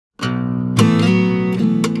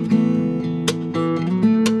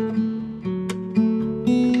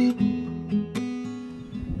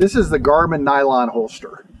This is the Garmin Nylon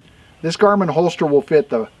holster. This Garmin holster will fit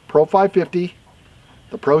the Pro 550,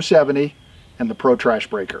 the Pro 70, and the Pro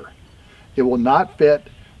Trashbreaker. It will not fit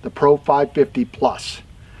the Pro 550 Plus.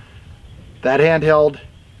 That handheld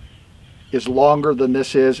is longer than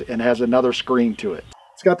this is and has another screen to it.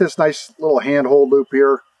 It's got this nice little handhold loop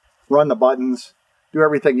here, run the buttons, do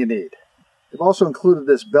everything you need. They've also included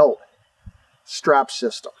this belt strap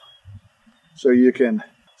system. So you can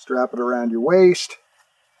strap it around your waist,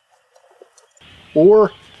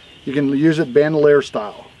 or you can use it bandolier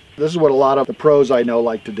style. This is what a lot of the pros I know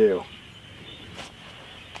like to do.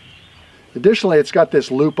 Additionally, it's got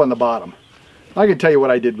this loop on the bottom. I can tell you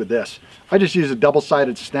what I did with this. I just used a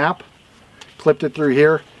double-sided snap, clipped it through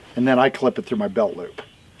here, and then I clip it through my belt loop.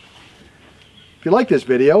 If you like this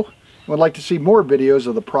video and would like to see more videos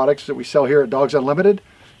of the products that we sell here at Dogs Unlimited,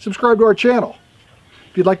 subscribe to our channel.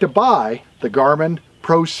 If you'd like to buy the Garmin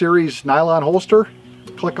Pro Series Nylon holster,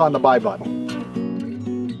 click on the buy button.